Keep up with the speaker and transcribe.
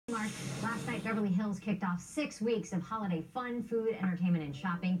Last night, Beverly Hills kicked off 6 weeks of holiday fun, food, entertainment, and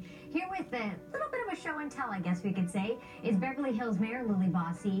shopping. Here with a little bit of a show and tell, I guess we could say, is Beverly Hills Mayor Lili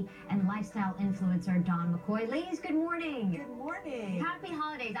Bosse and lifestyle influencer Dawn McCoy. Ladies, good morning. Good morning. Happy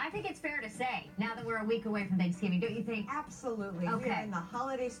holidays. I think it's fair to say, now that we're a week away from Thanksgiving, don't you think? Absolutely. Okay. We are in the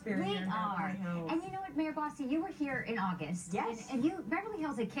holiday spirit We here in are. Beverly Hills. And you know what, Mayor Bosse, you were here in August. Yes. And Beverly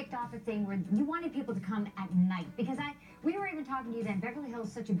Hills had kicked off a thing where you wanted people to come at night. Because we were even talking to you then, Beverly Hills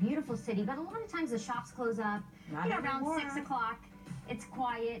is such a beautiful city, but a lot of times the shops close up, around 6 o'clock. It's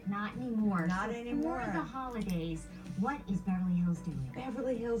quiet, not anymore. Not anymore. For the holidays, what is Beverly Hills doing?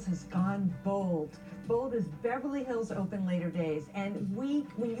 Beverly Hills has gone bold. Bold is Beverly Hills open later days. And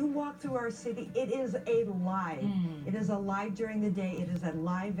when you walk through our city, it is alive. It is alive during the day. It is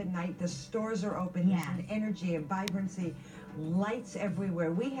alive at night. The stores are open. Yeah. There's an energy, a vibrancy, lights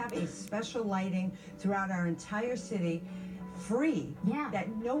everywhere. We have a special lighting throughout our entire city. Free,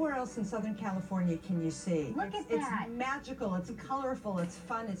 that nowhere else in Southern California can you see. Look at that. It's magical, it's colorful, it's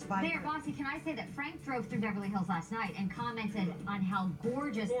fun, it's vibrant. Mayor Bosse, can I say that Frank drove through Beverly Hills last night and commented on how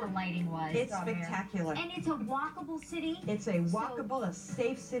gorgeous the lighting was. It's spectacular. And it's a walkable city. It's a walkable, a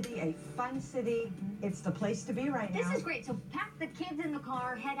safe city, a fun city. It's the place to be right now. This is great. So pack the kids in the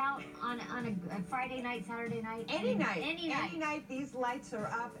car, head out on a Friday night, Saturday night. Any night. These lights are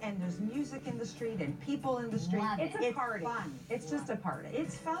up and there's music in the street and people in the street. Love it. It's a party. Fun. It's just a party.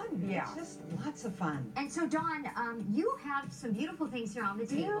 It's fun. Yeah. It's just lots of fun. And so, Dawn, you have some beautiful things here on the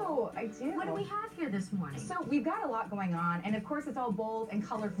table. I do. What do we have here this morning? So we've got a lot going on, and of course it's all bold and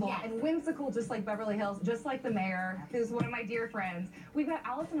colorful and whimsical, just like Beverly Hills, just like the mayor, who's one of my dear friends. We've got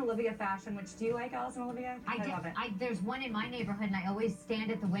Alice and Olivia fashion, which, do you like Alice and Olivia? I love it. There's one in my neighborhood, and I always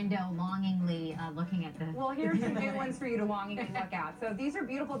stand at the window longingly looking at the... Well, here's some new ones for you to longingly look at. So these are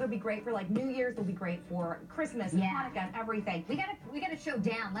beautiful. They'll be great for like New Year's. They'll be great for Christmas, Hanukkah, and everything. We gotta show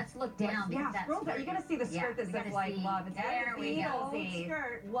down. Let's look down. Yeah, scroll down. You gotta see the skirt that says like love. It's there we go.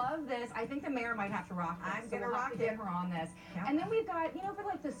 Skirt. Love this. I think the mayor might have to rock this. I'm gonna rock it. Get her on this. Yeah. And then we've got, for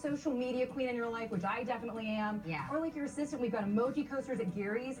like the social media queen in your life, which I definitely am. Yeah. Or like your assistant, we've got emoji coasters at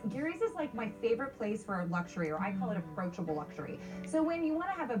Gary's. Gary's is like my favorite place for luxury, or I call it approachable luxury. So when you want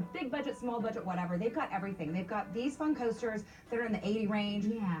to have a big budget, small budget, whatever, they've got everything. They've got these fun coasters that are in the 80 range.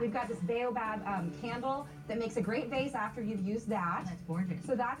 Yeah. We've got this baobab candle that makes a great vase after you've used that. That's gorgeous.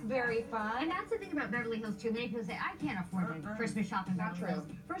 So that's very fun. And that's the thing about Beverly Hills, too. Many people say, I can't afford to Christmas shop in Beverly Hills.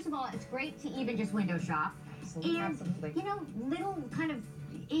 First of all, it's great to even just window shop. Absolutely. And, little kind of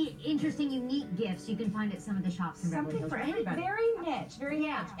interesting, unique gifts you can find at some of the shops in Beverly Hills. Something for everybody. Very niche, very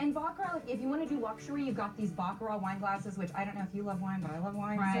niche. And Baccarat, like, if you want to do luxury, you've got these Baccarat wine glasses, which I don't know if you love wine, but I love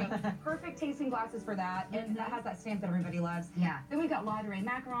wine. Right. So perfect tasting glasses for that, and that has that stamp that everybody loves. Yeah. Then we've got Lauderay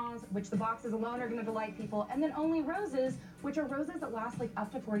macarons, which the boxes alone are going to delight people, and then Only Roses, which are roses that last like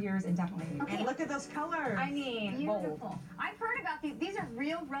up to 4 years and definitely. Okay. And look at those colors. I mean, beautiful. bold. I've heard about these. These are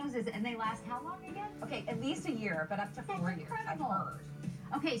real roses, and they last how long again? Okay, at least a year, but up to 4 years. Incredible. I've heard.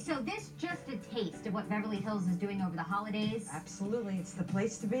 Okay, so this just a taste of what Beverly Hills is doing over the holidays. Absolutely, it's the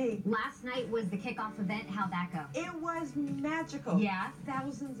place to be. Last night was the kickoff event. How'd that go? It was magical. Yeah.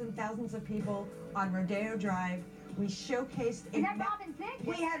 Thousands and thousands of people on Rodeo Drive. We showcased... Is that Robin Thicke?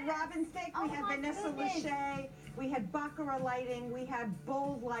 We had Robin Thicke, we had Vanessa goodness. Lachey, we had Baccarat lighting, we had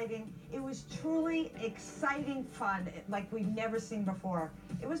bold lighting. It was truly exciting fun, like we've never seen before.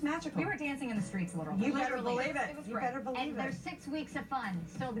 It was magical. We were dancing in the streets a little bit. You better Literally. believe it. It was You great. better believe And it. there's 6 weeks of fun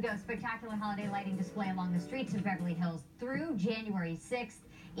still to go. Spectacular holiday lighting display along the streets of Beverly Hills through January 6th.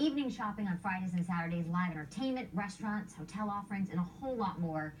 Evening shopping on Fridays and Saturdays, live entertainment, restaurants, hotel offerings, and a whole lot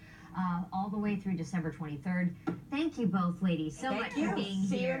more. All the way through December 23rd. Thank you both, ladies, so much for being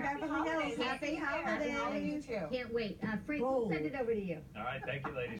See here. you in Beverly Hills. Happy holidays. You too. Can't wait. Frank, we'll send it over to you. All right, thank you, ladies.